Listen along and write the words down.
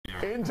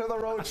Into the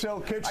Rhode Show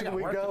kitchen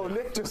we go.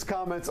 Nick just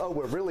comments, oh,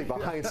 we're really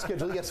behind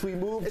schedule. Yes, we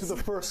moved to the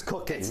first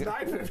cooking. It's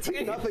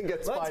 9:15. Nothing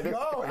gets by this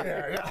go guy.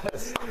 here.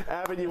 Yes.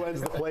 Avenue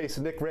ends the place.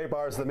 Nick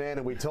Raybar's the man,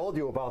 and we told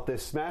you about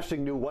this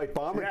smashing new white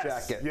bomber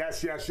jacket.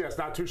 Yes.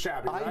 Not too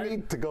shabby, right? I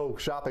need to go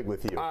shopping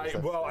with you.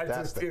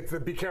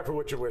 Be careful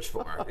what you wish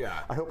for.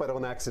 Yeah. I hope I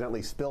don't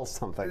accidentally spill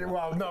something.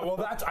 Well, no.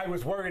 Well, I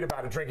was worried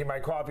about it drinking my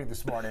coffee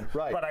this morning.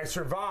 Right. But I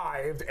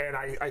survived, and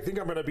I think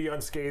I'm going to be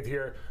unscathed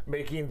here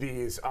making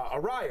these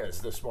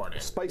Arayes this morning.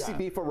 Spicy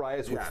beef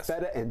Arayes with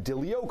feta and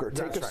dill yogurt.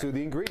 Take us through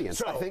the ingredients.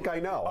 So, I think I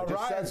know. I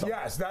just said them.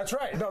 Yes, that's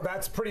right. No,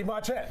 that's pretty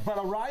much it. But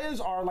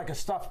Arayes are like a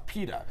stuffed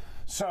pita.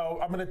 So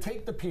I'm going to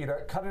take the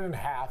pita, cut it in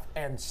half,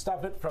 and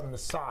stuff it from the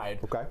side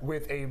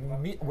with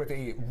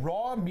a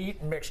raw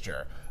meat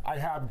mixture. I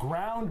have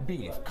ground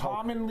beef,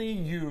 commonly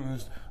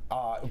used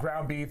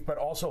ground beef, but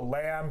also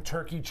lamb,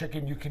 turkey,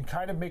 chicken. You can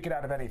kind of make it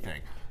out of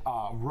anything.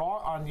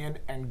 Raw onion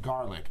and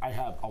garlic. I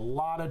have a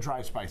lot of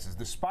dry spices.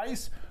 The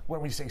spice,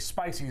 when we say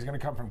spicy, is going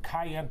to come from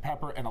cayenne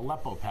pepper and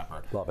Aleppo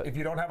pepper. Love it. If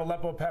you don't have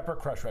Aleppo pepper,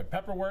 crushed red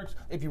pepper works.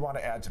 If you want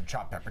to add some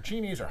chopped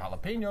pepperoncinis or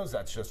jalapenos,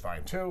 that's just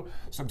fine too.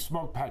 Some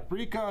smoked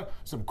paprika,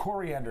 some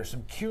coriander,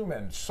 some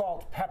cumin,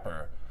 salt,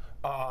 pepper,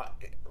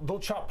 little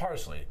chopped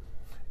parsley.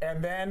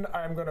 And then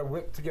I'm going to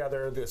whip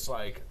together this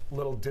like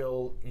little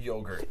dill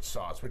yogurt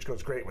sauce, which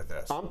goes great with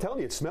this. I'm telling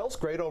you, it smells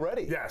great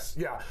already. Yes,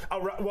 yeah.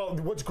 Well,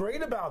 what's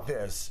great about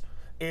this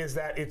is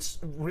that it's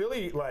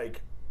really like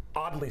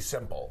oddly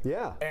simple.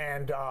 Yeah.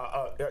 And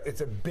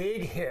it's a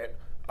big hit,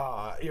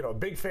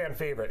 big fan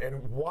favorite.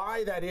 And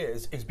why that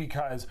is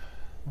because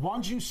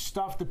once you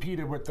stuff the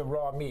pita with the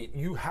raw meat,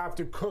 you have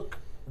to cook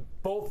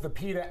both the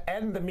pita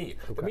and the meat.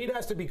 Okay. The meat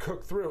has to be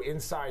cooked through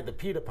inside the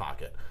pita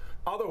pocket.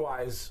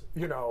 Otherwise,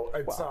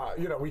 it's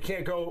we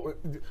can't go.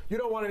 You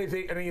don't want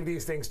any of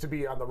these things to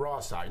be on the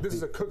raw side. This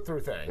is a cook-through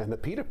thing. And the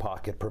pita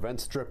pocket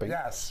prevents dripping.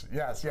 Yes.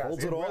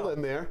 Holds it all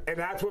in there. And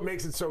that's what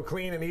makes it so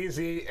clean and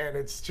easy. And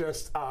it's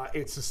just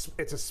it's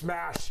a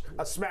smash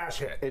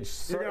hit.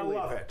 You're gonna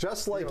love it.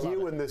 Just like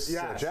you in this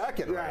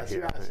jacket right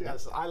here.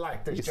 Yes. I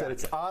like this. You said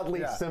it's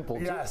oddly simple.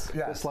 Yes.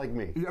 Just like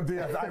me.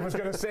 Yeah, I was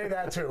going to say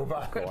that too,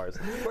 but of course.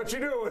 But you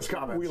knew it was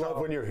coming. We love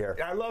when you're here.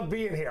 I love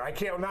being here. I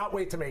cannot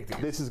wait to make these.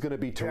 This is going to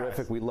be terrific.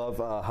 We love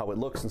how it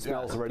looks and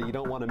smells already. You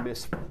don't want to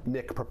miss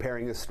Nick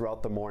preparing this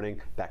throughout the morning.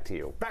 Back to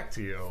you. Back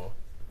to you.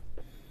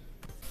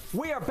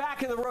 We are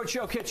back in the Rhode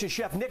Show kitchen.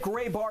 Chef Nick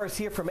Raybar is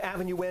here from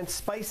Avenue N.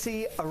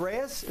 Spicy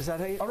Arayes, is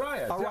that how you?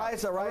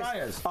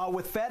 Arayes.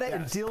 With feta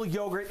and dill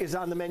yogurt is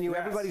on the menu. Yes.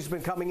 Everybody's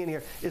been coming in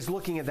here is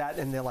looking at that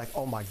and they're like,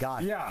 oh my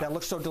God, that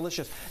looks so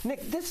delicious.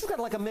 Nick, this has got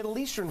like a Middle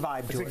Eastern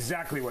vibe to it. That's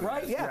exactly what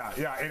it is.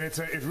 Yeah. And it's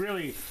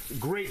really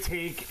great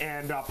take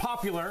and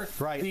popular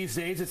these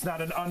days. It's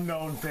not an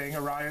unknown thing.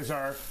 Arayes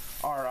are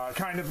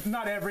kind of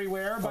not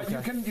everywhere, but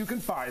you can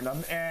find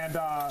them. And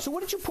so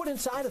what did you put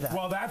inside of that?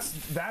 Well,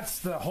 that's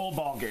the whole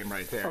ball game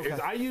right there. Is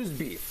I use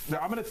beef. Now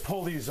I'm going to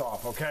pull these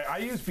off. Okay, I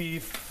use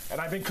beef, and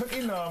I've been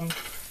cooking them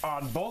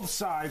on both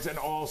sides and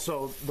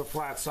also the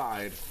flat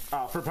side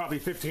for probably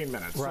 15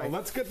 minutes. So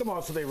let's get them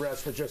off so they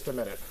rest for just a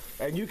minute,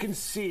 and you can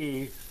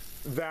see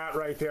that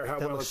right there, how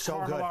well it's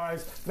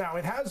caramelized. Now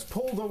it has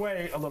pulled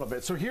away a little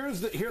bit. So here.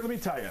 Let me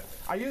tell you,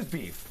 I use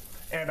beef.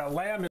 And a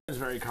lamb is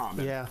very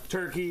common. Yeah.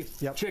 Turkey,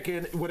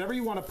 chicken, whatever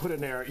you want to put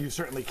in there, you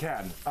certainly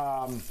can.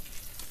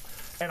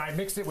 And I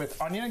mixed it with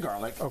onion and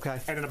garlic. Okay.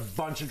 And then a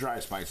bunch of dry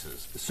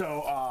spices.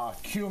 So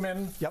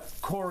cumin,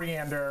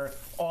 coriander,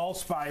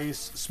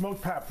 allspice,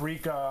 smoked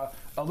paprika,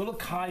 a little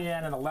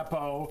cayenne and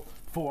Aleppo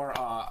for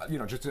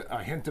just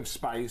a hint of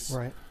spice.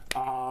 Right.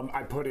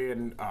 I put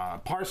in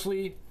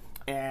parsley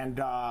and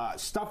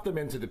stuffed them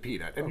into the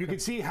pita. And you can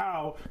see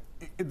how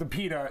the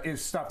pita is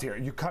stuffed here.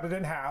 You cut it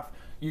in half.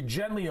 You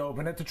gently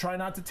open it to try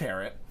not to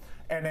tear it,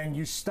 and then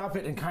you stuff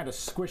it and kind of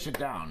squish it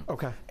down.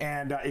 Okay.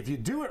 And if you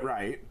do it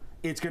right,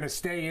 it's going to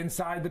stay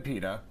inside the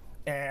pita.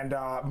 And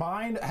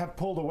mine have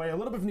pulled away a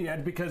little bit from the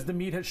edge because the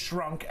meat has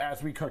shrunk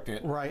as we cooked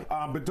it. Right.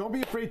 But don't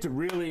be afraid to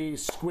really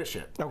squish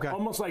it. Okay.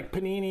 Almost like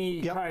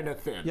panini kind of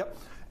thin. Yep.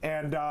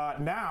 And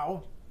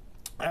now,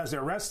 as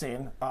they're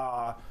resting,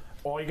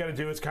 all you got to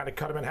do is kind of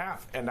cut them in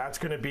half, and that's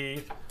going to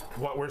be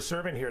what we're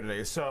serving here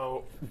today.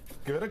 So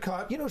give it a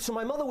cut. So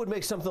my mother would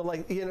make something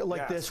like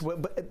this,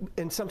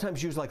 and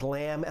sometimes use like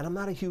lamb, and I'm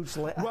not a huge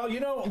lamb. Well,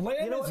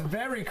 lamb is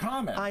very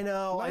common. I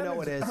know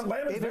it is.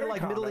 Lamb is even very like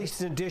common. Middle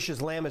Eastern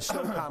dishes, lamb is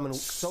so common,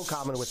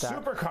 with that.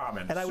 Super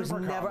common. And I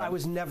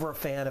was never a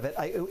fan of it.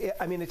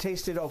 I mean, it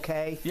tasted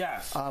okay.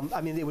 Yes. I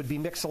mean, it would be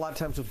mixed a lot of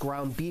times with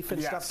ground beef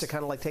and stuff to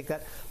kind of like take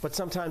that. But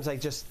sometimes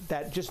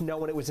just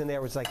knowing it was in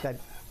there was like that.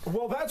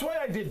 Well, that's why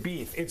I did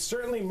beef. It's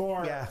certainly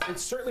more.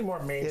 It's certainly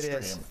more mainstream. It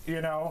is.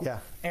 Yeah.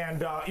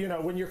 And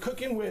when you're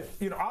cooking with,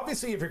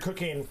 obviously if you're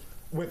cooking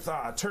with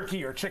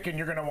turkey or chicken,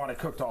 you're going to want it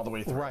cooked all the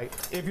way through. Right.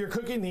 If you're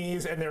cooking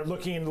these and they're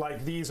looking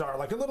like these are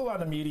like a little on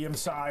the medium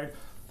side,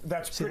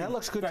 that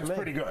looks good. That's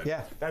pretty good.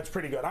 Yeah. That's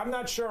pretty good. I'm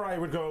not sure I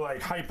would go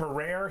like hyper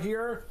rare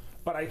here,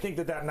 but I think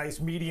that nice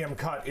medium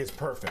cut is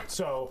perfect.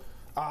 So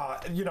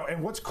You know,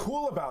 and what's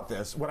cool about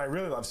this, what I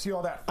really love, see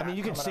all that fat I mean,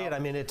 you can see it. I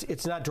mean,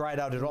 it's not dried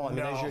out at all. I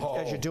mean,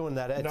 as you're doing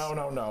that, it's...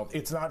 No.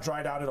 It's not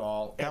dried out at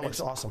all. That looks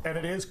awesome. And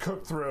it is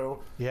cooked through.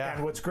 Yeah.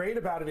 And what's great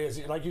about it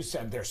is, like you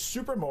said, they're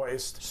super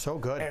moist. So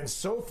good. And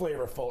so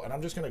flavorful. And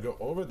I'm just going to go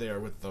over there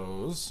with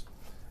those.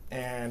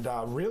 And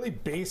really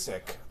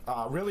basic,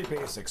 really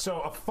basic.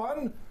 So a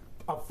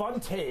fun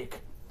take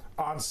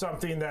on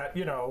something that,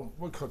 you know,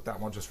 we'll cook that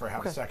one just for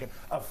half a second.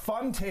 A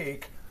fun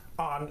take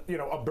on, you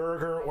know, a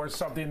burger or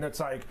something that's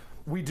like,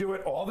 we do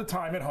it all the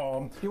time at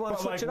home. You want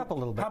to switch it up a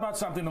little bit. How about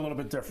something a little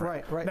bit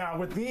different? Right. Now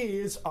with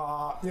these,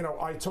 you know,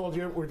 I told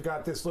you we've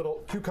got this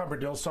little cucumber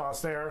dill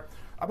sauce there.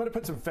 I'm going to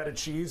put some feta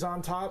cheese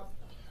on top,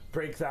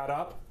 break that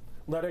up,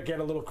 let it get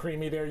a little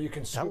creamy there. You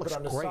can scoop it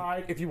on the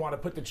side. If you want to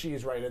put the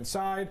cheese right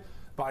inside,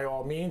 by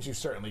all means, you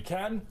certainly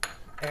can.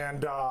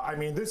 And I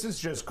mean, this is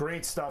just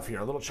great stuff here.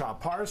 A little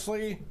chopped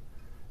parsley,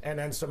 and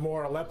then some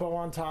more Aleppo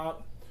on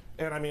top.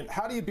 And I mean,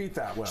 how do you beat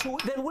that, Will? So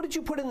then what did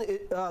you put in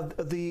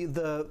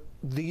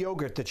the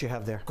yogurt that you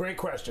have there? Great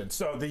question.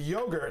 So the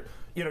yogurt,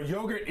 you know,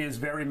 yogurt is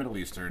very Middle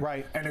Eastern.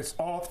 Right. And it's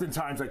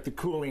oftentimes like the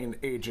cooling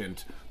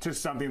agent to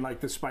something like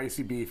the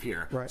spicy beef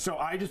here. Right. So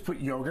I just put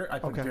yogurt, I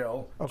put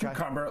dill,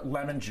 cucumber,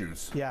 lemon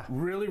juice. Yeah.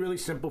 Really, really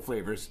simple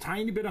flavors.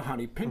 Tiny bit of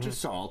honey, pinch of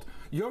salt.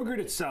 Yogurt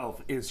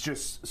itself is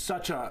just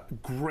such a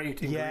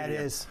great ingredient. Yeah, it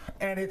is.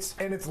 And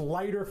it's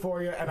lighter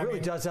for you. And it really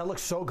does. That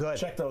looks so good.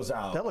 Check those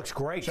out. That looks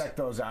great. Check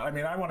those out. I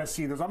mean, I want to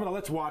see those.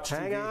 Let's watch TV.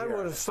 Hang on,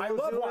 we're I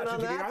love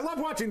watching TV. I love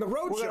watching the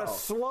Rhode Show. We're going to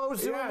slow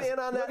zoom in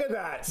on that. Look at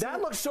that. That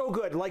looks so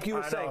good. Like you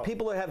were saying,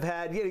 people have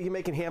had, you know, you're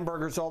making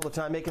hamburgers all the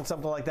time, making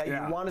something like that.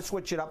 Yeah. You want to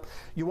switch it up.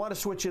 You want to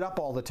switch it up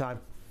all the time.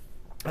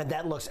 And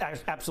that looks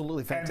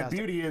absolutely fantastic. And the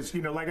beauty is,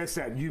 you know, like I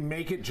said, you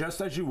make it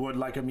just as you would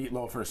like a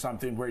meatloaf or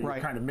something where you're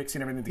kind of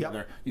mixing everything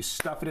together. You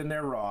stuff it in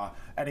there raw,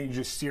 and then you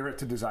just sear it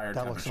to desired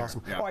temperature. That looks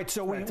awesome. Yeah. All right,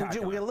 so we get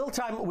a little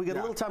time. We get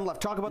a little time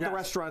left. Talk about the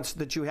restaurants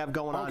that you have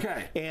going on.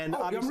 Okay. And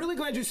I'm really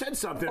glad you said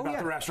something about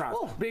the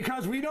restaurants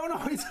because we don't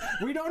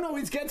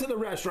always get to the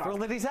restaurants. Well,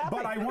 that he's happy.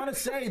 But I want to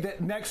say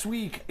that next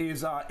week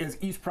is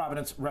East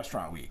Providence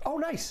Restaurant Week. Oh,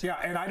 nice. Yeah,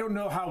 and I don't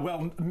know how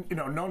well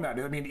known that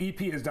is. I mean, EP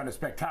has done a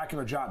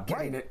spectacular job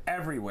getting it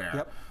everywhere.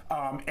 Yep.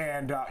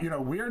 You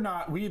know,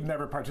 we've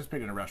never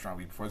participated in a restaurant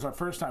week before. It's our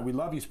first time. We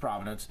love East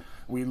Providence.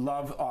 We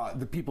love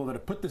the people that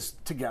have put this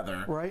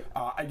together. Right.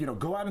 You know,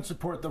 go out and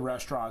support the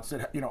restaurants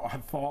that, you know,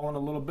 have fallen a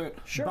little bit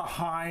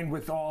behind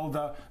with all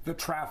the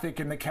traffic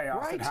and the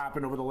chaos that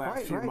happened over the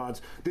last few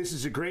months. This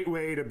is a great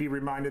way to be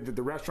reminded that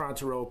the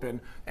restaurants are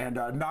open, and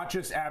not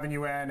just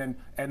Avenue N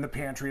and the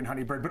Pantry and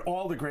Honeybird, but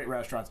all the great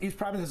restaurants. East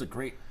Providence has a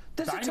great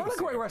There's a ton of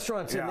great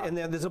restaurants, and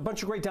there's a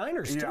bunch of great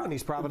diners, too, in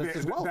East Providence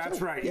as well.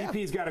 That's right.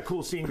 EP's got a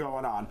cool scene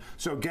going on.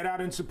 So get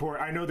out and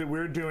support. I know that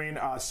we're doing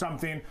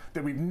something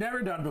that we've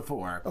never done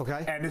before.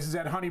 Okay. And this is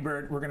at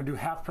Honeybird. We're going to do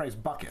half-price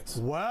buckets.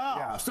 Wow.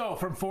 Yeah. So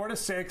from 4 to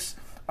 6,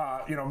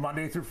 you know,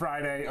 Monday through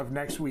Friday of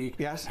next week,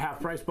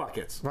 half-price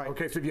buckets. Right.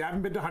 Okay, so if you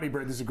haven't been to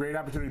Honeybird, this is a great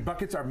opportunity.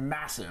 Buckets are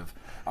massive,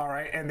 all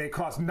right, and they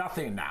cost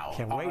nothing now.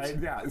 Can't wait.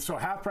 Right? Yeah, so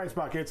half-price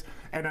buckets,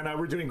 and then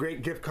we're doing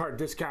great gift card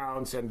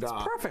discounts. And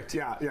perfect.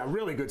 Yeah,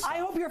 really good stuff. I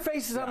hope your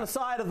face is on the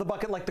side of the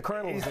bucket like the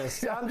Colonel's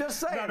is. I'm just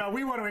saying. No,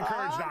 we want to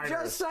encourage diners. I'm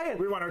just saying.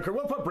 We want to encourage.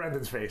 We'll put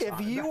Brendan's face on.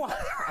 If you want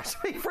a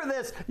recipe for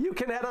this, you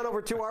can head on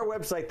over to our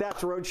website.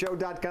 That's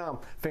rhodeshow.com.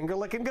 Finger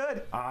licking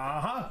good.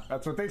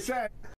 That's what they said.